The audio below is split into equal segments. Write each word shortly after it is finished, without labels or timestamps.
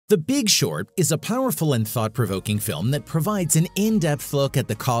The Big Short is a powerful and thought-provoking film that provides an in-depth look at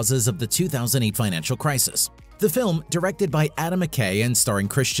the causes of the 2008 financial crisis. The film, directed by Adam Mckay and starring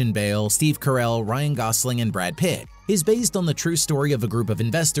Christian Bale, Steve Carell, Ryan Gosling, and Brad Pitt, is based on the true story of a group of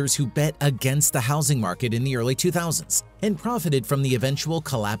investors who bet against the housing market in the early 2000s and profited from the eventual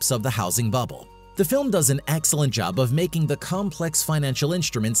collapse of the housing bubble. The film does an excellent job of making the complex financial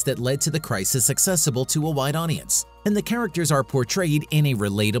instruments that led to the crisis accessible to a wide audience, and the characters are portrayed in a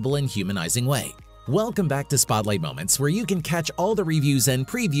relatable and humanizing way. Welcome back to Spotlight Moments, where you can catch all the reviews and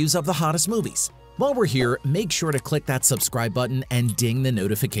previews of the hottest movies. While we're here, make sure to click that subscribe button and ding the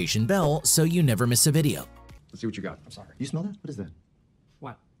notification bell so you never miss a video. Let's see what you got. I'm sorry. You smell that? What is that?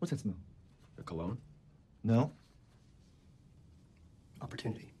 What? What's that smell? A cologne? No.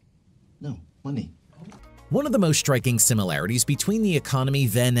 Opportunity. No. Money. One of the most striking similarities between the economy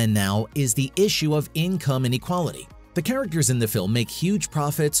then and now is the issue of income inequality. The characters in the film make huge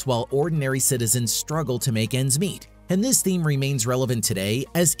profits while ordinary citizens struggle to make ends meet. And this theme remains relevant today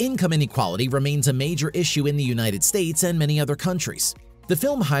as income inequality remains a major issue in the United States and many other countries. The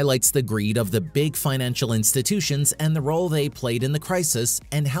film highlights the greed of the big financial institutions and the role they played in the crisis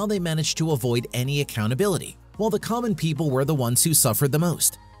and how they managed to avoid any accountability, while the common people were the ones who suffered the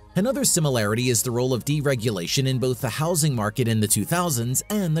most. Another similarity is the role of deregulation in both the housing market in the 2000s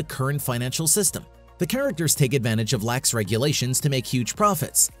and the current financial system. The characters take advantage of lax regulations to make huge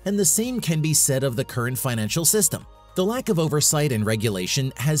profits, and the same can be said of the current financial system. The lack of oversight and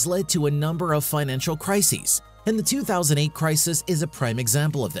regulation has led to a number of financial crises, and the 2008 crisis is a prime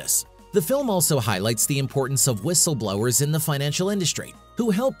example of this. The film also highlights the importance of whistleblowers in the financial industry,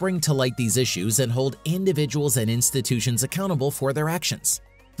 who help bring to light these issues and hold individuals and institutions accountable for their actions.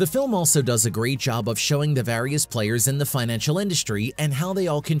 The film also does a great job of showing the various players in the financial industry and how they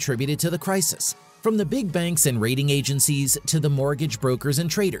all contributed to the crisis, from the big banks and rating agencies to the mortgage brokers and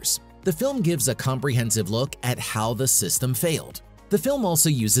traders. The film gives a comprehensive look at how the system failed. The film also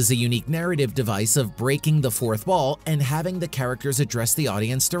uses a unique narrative device of breaking the fourth wall and having the characters address the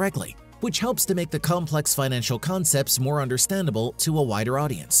audience directly, which helps to make the complex financial concepts more understandable to a wider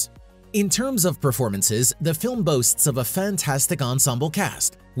audience. In terms of performances, the film boasts of a fantastic ensemble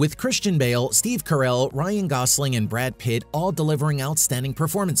cast, with Christian Bale, Steve Carell, Ryan Gosling, and Brad Pitt all delivering outstanding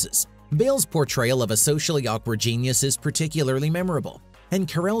performances. Bale's portrayal of a socially awkward genius is particularly memorable, and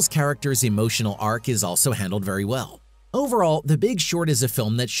Carell's character's emotional arc is also handled very well. Overall, The Big Short is a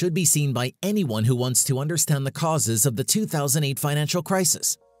film that should be seen by anyone who wants to understand the causes of the 2008 financial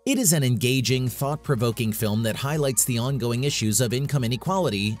crisis. It is an engaging, thought-provoking film that highlights the ongoing issues of income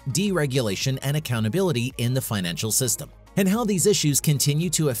inequality, deregulation, and accountability in the financial system, and how these issues continue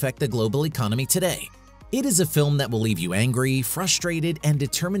to affect the global economy today. It is a film that will leave you angry, frustrated, and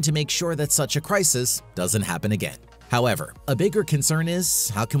determined to make sure that such a crisis doesn't happen again. However, a bigger concern is,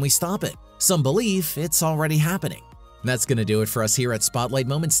 how can we stop it? Some believe it's already happening. That's gonna do it for us here at Spotlight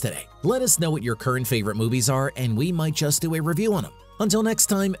Moments today. Let us know what your current favorite movies are, and we might just do a review on them. Until next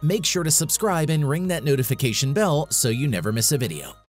time, make sure to subscribe and ring that notification bell so you never miss a video.